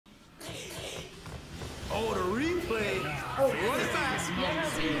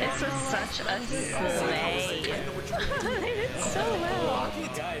This was such a slay. It's so well.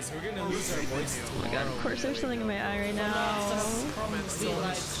 Guys, we're gonna lose our voice. Oh my god, of course there's something in my eye right now.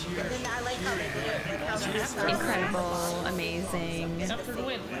 Incredible, amazing. After the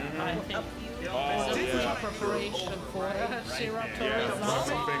win, I think. Preparation for Shira Right there.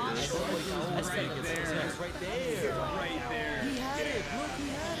 Right there. He had it. Look, he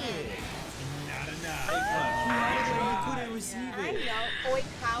had it. Not enough. You couldn't receive it.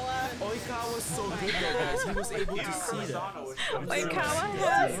 Oikawa was so good though, guys. He was able to see that. Oikawa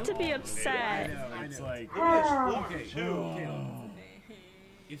has to be upset. It's like,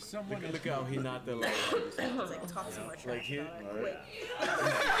 if someone Look how he not the like here.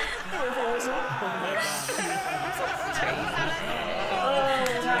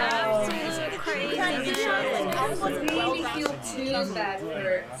 Absolute crazy. I almost really feel too bad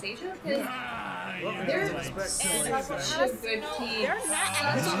for Seisha because they're such a good team.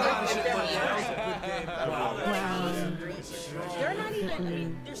 They're not even, I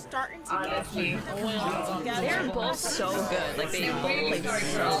mean, they're starting to get together. They're both so good. Like they both played so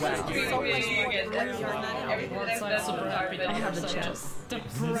well. I have the chest.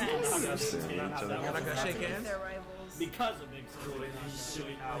 Depressed. You're not gonna shake hands? Because of excluding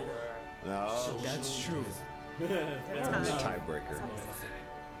No, That's true. that's a tiebreaker.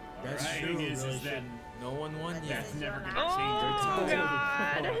 That's right, true. is that No one won yet. that's never gonna Oh change.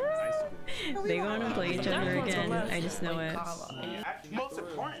 god. They going to play each other again. I just know it. Most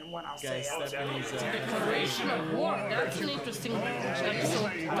important one I'll say. Guys, Stephanie's Declaration of war. That's an interesting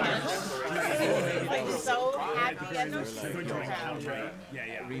episode. I'm so happy that Yeah,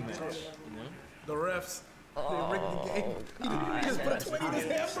 yeah. rematch. You know? The refs. They rigged the game. He just put a 20 in his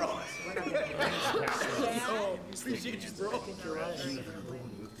hand, bro. Appreciate you, bro.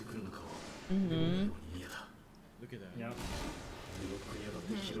 Look at that. Yep.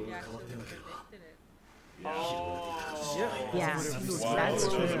 Yeah, that's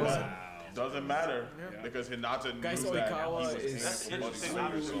true. Doesn't matter because Hinata knew Guys, that Oikawa he was is- a bloody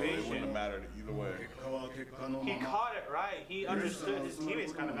swimmer, so it wouldn't have mattered either way. He caught it right. He understood his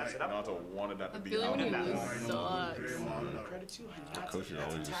teammates kind of messed it up. Hinata wanted that to be feeling out. you The sucks. coach is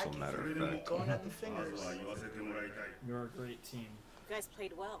always just so matter of fact. Going at the fingers. You're a great team. You guys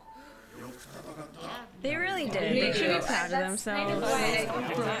played well. They really did. They should be proud of themselves.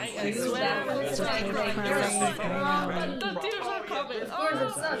 I swear. It's okay to cry. The tears are coming. Of course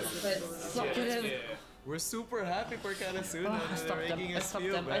it sucks, but Suck it in. We're super happy for Kanasuna. I stopped them. I stopped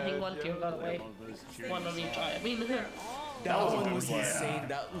them. I think one team got away. One of each eye. I mean, That one was insane.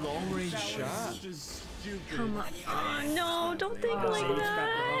 That long range shot. Come on. Oh, no, don't think like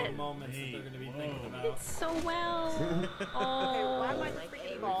that. Moments that they're gonna be thinking about. It's so well. Why Oh. am I the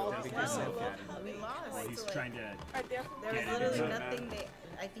freaking ball? He's trying to There was literally nothing they.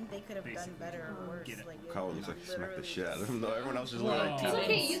 I think they could have done better or worse. Like, Kyle looks like he smacked the shit out of him though. Everyone else just like, it's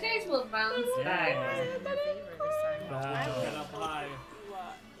okay. You guys will bounce back. get up high.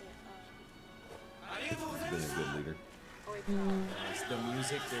 he's been a good leader. It's the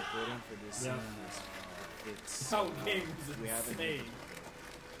music they're putting for this Yeah. scene is it's That game was We haven't- insane.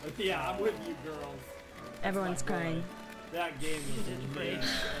 But yeah, I'm with you, girls. Everyone's crying. That game was great.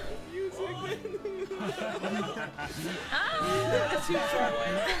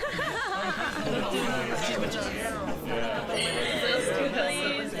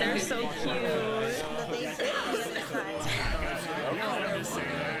 Please, they're so cute.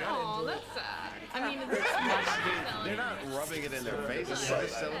 oh, that's sad. I mean, it's They're not rubbing it in their faces. So they're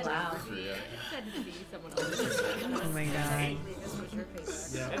selling Wow. it for you. Oh my god.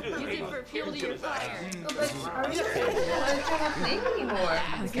 you did for fuel to your fire. Oh, but are we not playing anymore?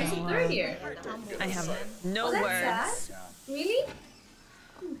 There's a third here. I have no Oh, that's words. sad. Really?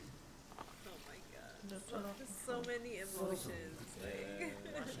 So many emotions.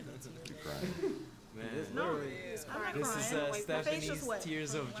 Man, this is Stephanie's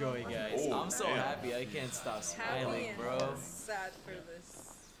tears of joy, guys. I'm so happy. I can't stop smiling, bro. Sad for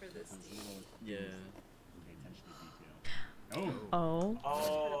this team. Yeah. Oh. Oh,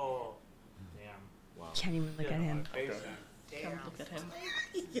 Oh. Damn. can't even look at him. Damn. Look at him.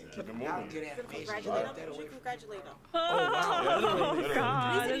 Keep it moving. Congratulate him. You should congratulate him. Oh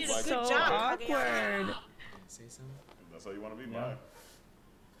god, He did a it's good so job. awkward. Say something. That's how you want to be, Yeah. Mike.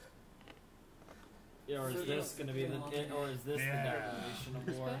 Yeah, or is this gonna be the declaration of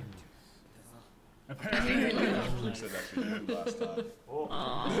war? Apparently. said that to you last time.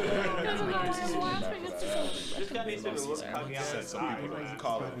 This guy needs to look huggy out Said some people in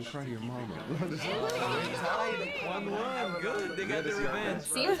college. Cry to your mama. Tied 1-1. Good. They got the revenge.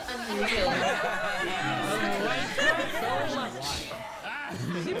 Seems unusual.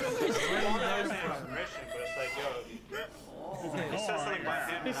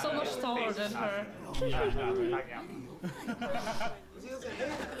 so much taller than her.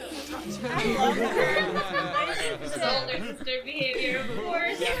 I love her. Older sister behavior, of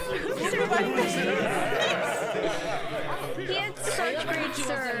course. He had such great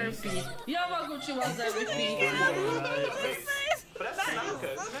serve. Yamaguchi was everything. But that's not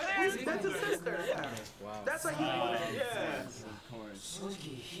good. That's a sister. Yeah. Wow. That's like he wanted. Yeah.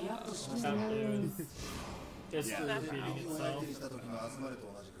 Just repeating itself.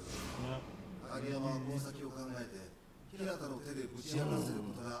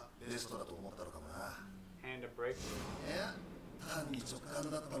 Hand a break.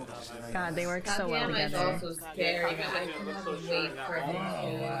 God, they work so well Kageyama is together. also scary, but I cannot wait for him to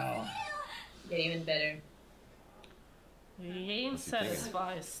get even better. He ain't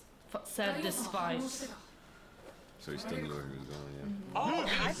satisfied. So he still knew where he was going, yeah. Oh,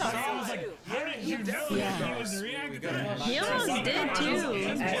 I thought so too. How did you know he was reacting? He almost did too. I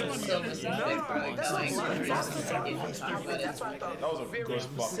was so misunderstood for like going That was a good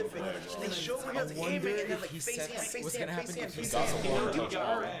fucking play, bro. They showed where he was aiming and then like face hand.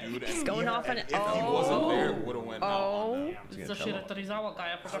 He's going off on it. If he wasn't there, it would have went out. Oh. It's the Shiratorizawa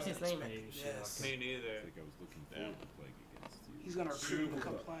guy. I forgot his name. Yes. Me neither. I think I was looking down to play against you. He's gonna recruit and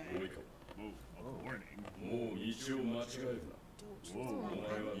complain.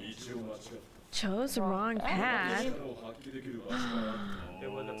 Chose the wrong path.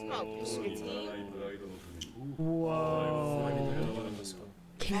 Whoa.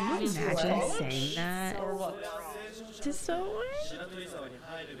 Can you imagine saying that to someone?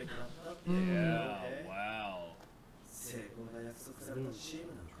 Yeah, wow.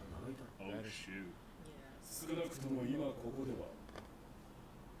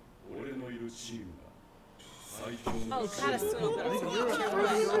 Oh, shoot. Oh, Katasuno.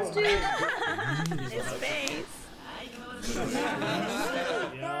 His face.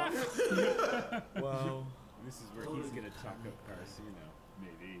 Wow. This is where he's gonna chalk up Karasuno,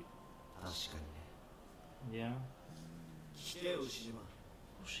 maybe. Yeah.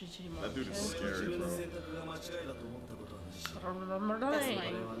 That dude is scary, bro. Remember the name.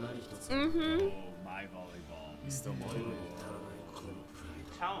 Mm-hmm. Oh, my volleyball. He's still motivated.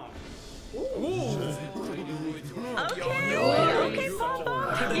 Tell him. Okay,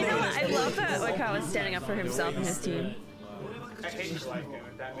 Papa. You know what? I love that Oikawa was standing up for himself and his team. I hate you like him,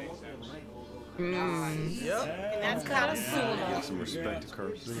 if that makes sense. Yep. And that's Katasuno. Get some respect to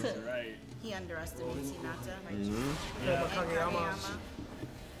Karasuno. Right. He underestimates Hinata. Kageyama.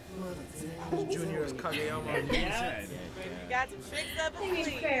 Junior is Kageyama. Yeah. You got to fix up his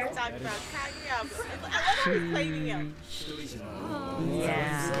sleeve. Talk about Kageyama. I love him playing him.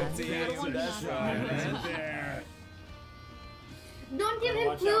 Yeah. That's right. Don't give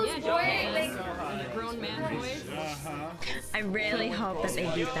him clues, boy. Like, grown man voice. I really hope that they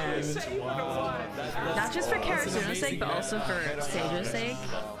beat them. Not just for Karasuno's sake, but also for Seijo's sake.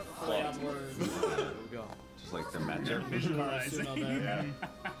 Just like the matchup.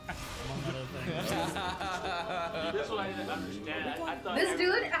 This one I didn't understand. I thought this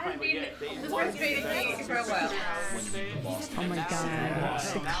dude has been frustrating me for a while. Oh my god.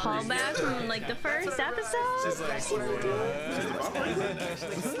 The callback from like the first episode?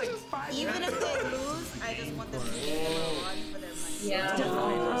 Even if they lose, I just want them to get a run for their money. Yeah.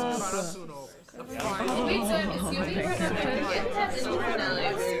 Karasuno. Wait, so I'm assuming we're not going to get that in the finale.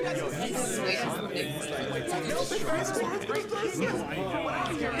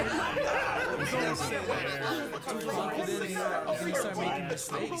 If we start making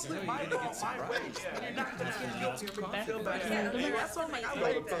mistakes, you're gonna get surprised. That's what my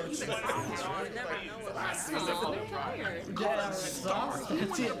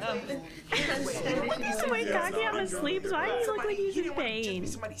This way Kageyama sleeps, why does he look like he's in pain?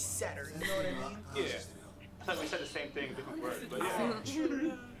 Somebody set her, you know what I mean? Yeah. I thought we said the same thing, different words, but yeah.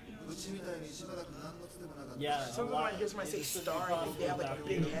 Yeah. Some of my kids might say star and they have like a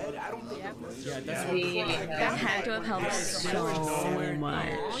big head. I don't think it was. Yeah, that's That had to have helped so much.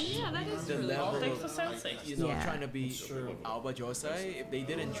 Yeah, that is The true. level Thanks to of, Sensei. you know, Yeah. trying to be Alba Josai. If they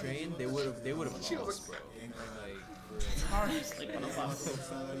didn't train, they would have lost, bro. It's hard to sleep on a bus.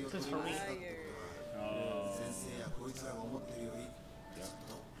 At least for me.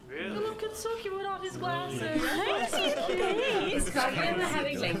 Really? Look at Suki without his glasses. Is Kageyama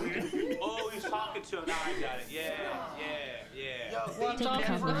having like... Oh, he's talking to him. Now I got it. Yeah. Yo, they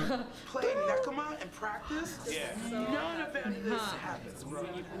played Nekama in practice. Yeah. None of this happens, bro.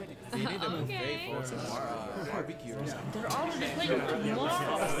 They need to move for tomorrow. Barbecue or something. They're already playing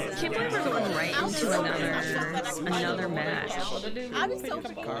tomorrow. Can't believe we're going right into another another match. I'd be so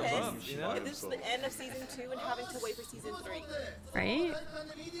freaking pissed if this is the end of season 2 and having to wait for season 3. Right?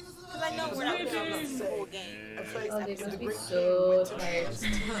 Because I know we're not gonna have the whole game. Oh, they must be so tired.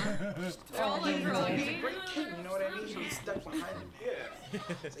 They're all like growing. You know what I mean? He's stuck behind him. Yeah.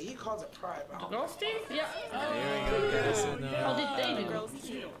 So he calls it pride. Girls team? Yeah. There we go, guys. So How did they do? Girls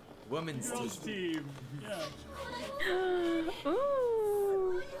team. Women's team.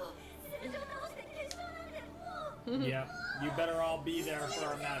 Ooh. Yeah, you better all be there for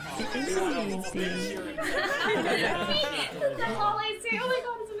our match. It's amazing. That's all I see. Oh my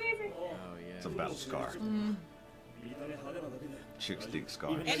god, it's amazing. Oh yeah. It's a battle scar. Chicks dig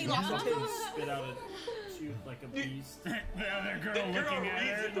scar. And he lost a tooth. Spit out a tooth like a beast. The other girl looking at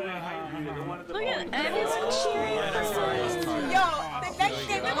her. Look at everyone cheering for them. Yo, the next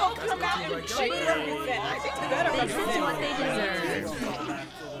game they're gonna come out and cheer them. I think they better This is represent. what they deserve.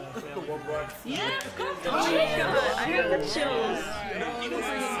 Yeah, Oh my god, I got the chills.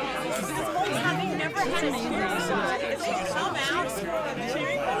 Having never had a cheer squad, if they come out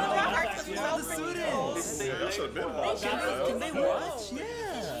cheering for them, that hearts them so freaking cold. That's a bit hot. Can they watch?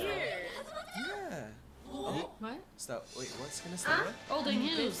 Yeah. Yeah. Oh. What? Stop. Wait, what's gonna start? What? Oh, the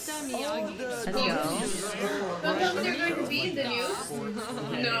news. Let's go. How come they're going to be in the news?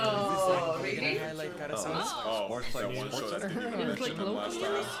 No, really? Highlight Cavazos. Oh, Mark played one shot. I think you mentioned them last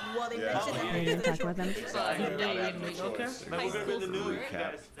time. Well, they Yeah. mentioned Are you gonna talk about them? Okay. High school in the news.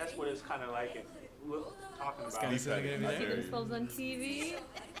 Recap. That's what it's kind of like. We're talking about. Guys, are they gonna be there? Themselves on TV.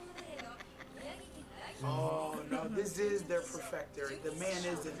 Oh no, this is their perfecter. The man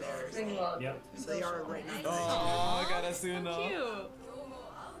is in there. Yep. So they are right now. Oh, Cavazos. Cute.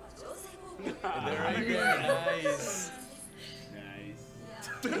 They're right there. Nice.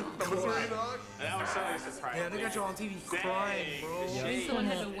 And that was so surprising. Yeah, they got you on TV crying, bro. Maybe someone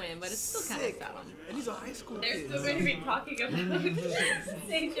had to win, but it's still kind of Sick. sad. And these are high school They're kids. still going to be talking about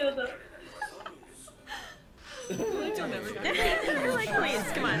Seijo though. They're like, please,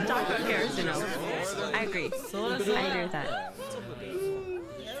 come on, talk about Karasuno. I agree. I agree with that.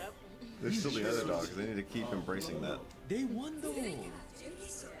 They're still the underdogs. They need to keep embracing that. They won though. They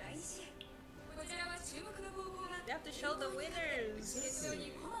have to show the winners.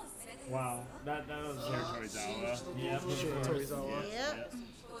 Wow, that was Torizawa. Yeah, Torizawa. Yep.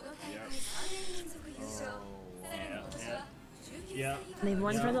 Yeah. They've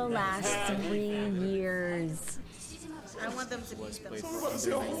won for the last 3 years. I want them to beat them. The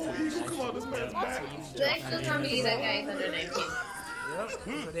actual family that guy is under 19. Yep. So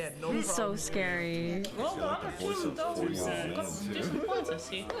they had no He's so scary. Well, The voice of 40-year-old man, too. different points, I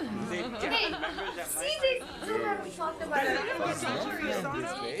see. Hey, see, they still haven't talked about it.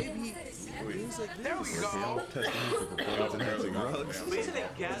 There we go. Testing for performance-enhancing drugs.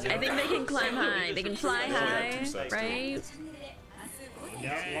 I think they can climb high. They can fly high, right?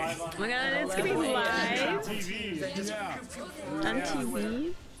 Yeah, live on Oh my god, it's gonna be live TV. Yeah. on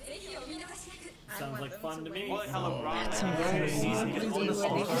TV. sounds like fun to me. That's so crazy. I'd be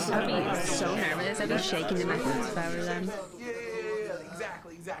so nervous. I'd be shaking in my boots if I were them. Yeah,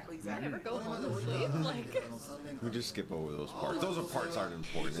 exactly. Never go home and sleep. Like, We just skip over those parts. Those parts aren't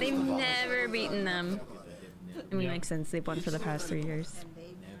important. They've It's the vibe. never beaten them. I mean, makes sense. They've won for the past 3 years.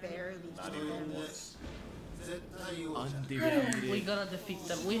 they barely beat them. Undefeated. We gotta defeat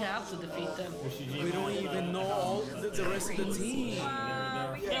them. We have to defeat them. We don't even know all the rest of the team.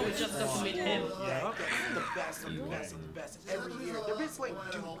 Yeah, we just have to meet him. Yeah, the best of the best of the best every year. They're basically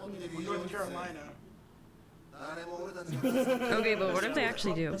like Duke or North Carolina. Okay, but what if they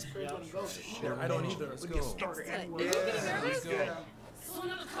actually do? I don't either. Let's go. Starter anywhere. Yeah.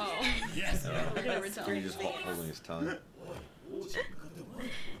 Oh. Yes. He's just holding his tongue.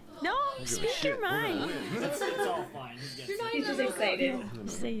 No, speak your mind. It's all fine. He's just excited.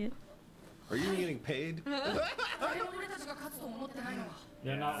 Say it. Are you getting paid?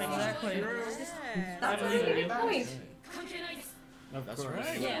 They're not Exactly. That's a really good point. Of That's course.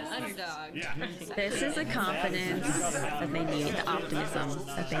 right. Yeah, underdog. Yeah. This is the confidence that they need, the optimism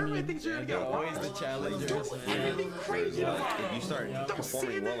that they need. They're always the challengers. Whereas, like, if you start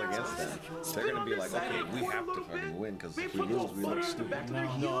performing well against them, they're gonna be like, okay, we have to fucking win because if we lose, we look stupid.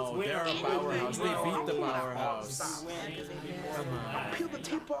 No, they're a powerhouse. They beat the powerhouse. Peel the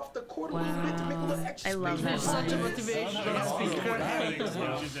tape off the quarter a little bit to make a little extra. I love that. Such a motivational speaker.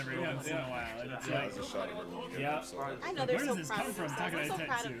 Watches every once in a while. And it's like, Yeah. I know they're where so does this proud come of from? themselves. I'm so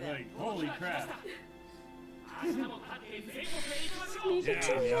proud of Taketetsu. them. Like, holy crap. Make it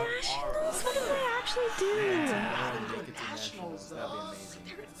to nationals. What do they actually do? Make it to nationals.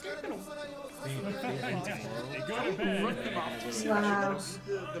 That'd be amazing. Wow.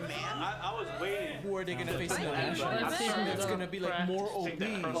 The man. I was waiting. Who are they gonna face in the nationals? It's gonna be like more OB.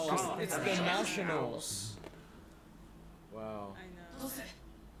 It's the nationals. Wow.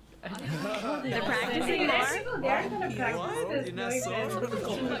 They're practicing more? They're gonna practice You're not this so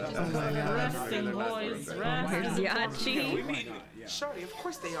Resting, boys, Here's Yachi. Shorty, of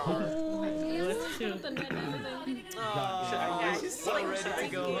course they are. Let's shoot. She's so ready to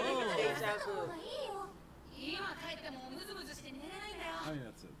go home. I think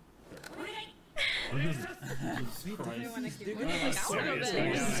that's it.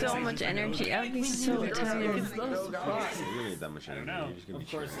 There's so much energy. I would be so tired. You don't need that much energy. You're just gonna be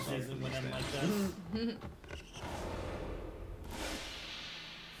Of course it cheering isn't all when I'm day.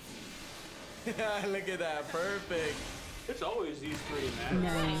 like that. Look at that, perfect. It's always these three, man.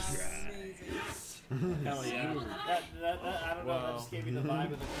 Nice. Hell yeah. I don't know, that just gave me the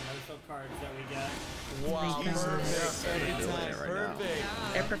vibe of the commercial cards that we get. Wow, perfect. Every time, Right now. perfect.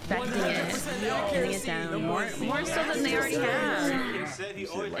 They're perfecting it, getting it down. More so than they already have. He said he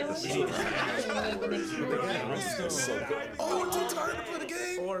always Like does. the Oh, I'm too tired to play the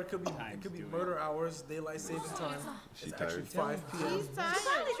game. Or it could be murder hours, daylight saving time. She's It's actually tired. 5 p.m. He's tired. He's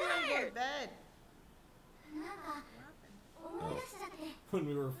trying to go to bed. When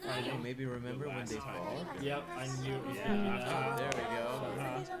we were fighting. Maybe remember when they fall? Yep, I knew it was gonna be that. There we go.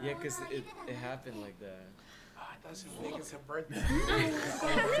 Yeah, because it happened like that. Oh, I thought she was making some birthday. You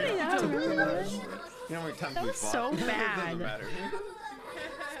know how many times we fought? So It doesn't bad. matter.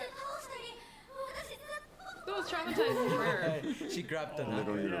 It was traumatizing for her. She grabbed the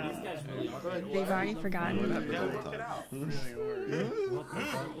Literally, These guys really are. They've already forgotten.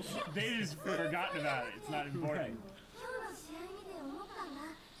 They just forgotten about it. It's not important.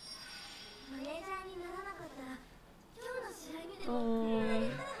 Oh.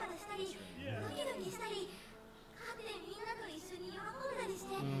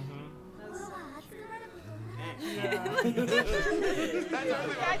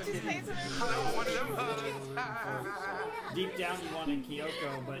 Deep down you wanted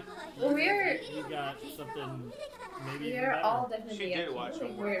Kyoko, but you got something maybe even We're better. all definitely She did watch actually,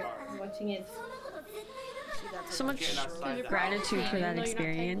 him we're work hard. watching it. So much gratitude for that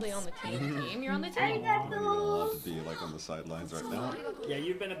experience. You're not technically on the team. You're on the team. You're allowed to be like on the sidelines right now. Yeah,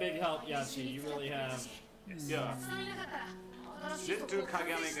 you've been a big help, Yachi. You really have. Yeah. Didn't do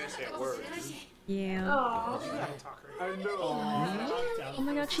Kagami gonna say a word. Yeah. Oh. I know. Oh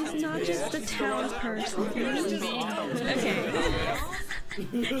my god, she's not just a talent person. Okay.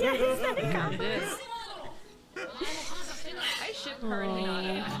 Got this. I ship her and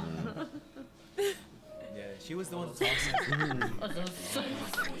Hinata. Yeah, she was the one talking.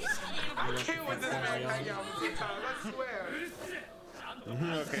 I can't with this man hang out with you, Tom. I swear.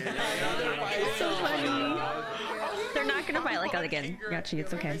 Okay. So funny. They're not gonna fight like that again. Yachi,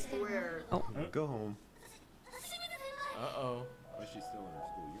 it's okay. Oh. Go home. Uh-oh. But she's still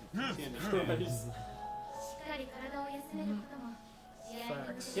in her school uniform.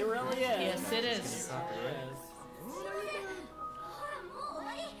 It really is. Yes, it is.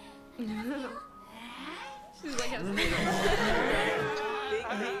 She's like,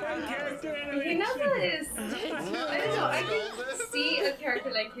 Hinata is. I don't know. I can see a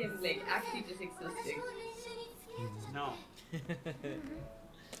character like him, like actually just existing. No.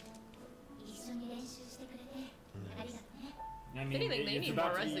 I mean, Anything, they it's need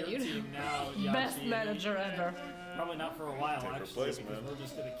about more to be rest your than you do. team now, Yachi. Best manager ever. Probably not for a while, Take her actually, place, because man. we're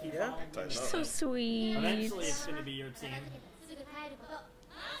just gonna keep on. Tighten up. So sweet. Eventually, it's gonna be your team. That's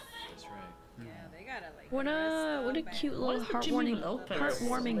right. Yeah, they gotta like. What a cute little heartwarming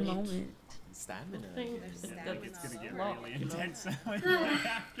moment. Stamina. It's gonna get really intense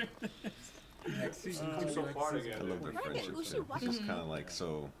after this. Next season, so far I together. love their friendship. It's just kind of like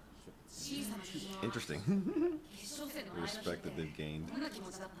so interesting. The respect that they've gained.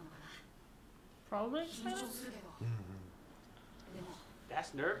 Probably.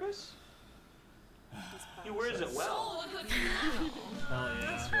 That's nervous? He wears it well. Oh,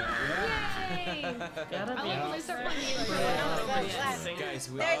 yeah. Gotta I be. love when they start Guys, Guys,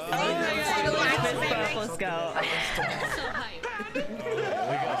 we Let's go. So high.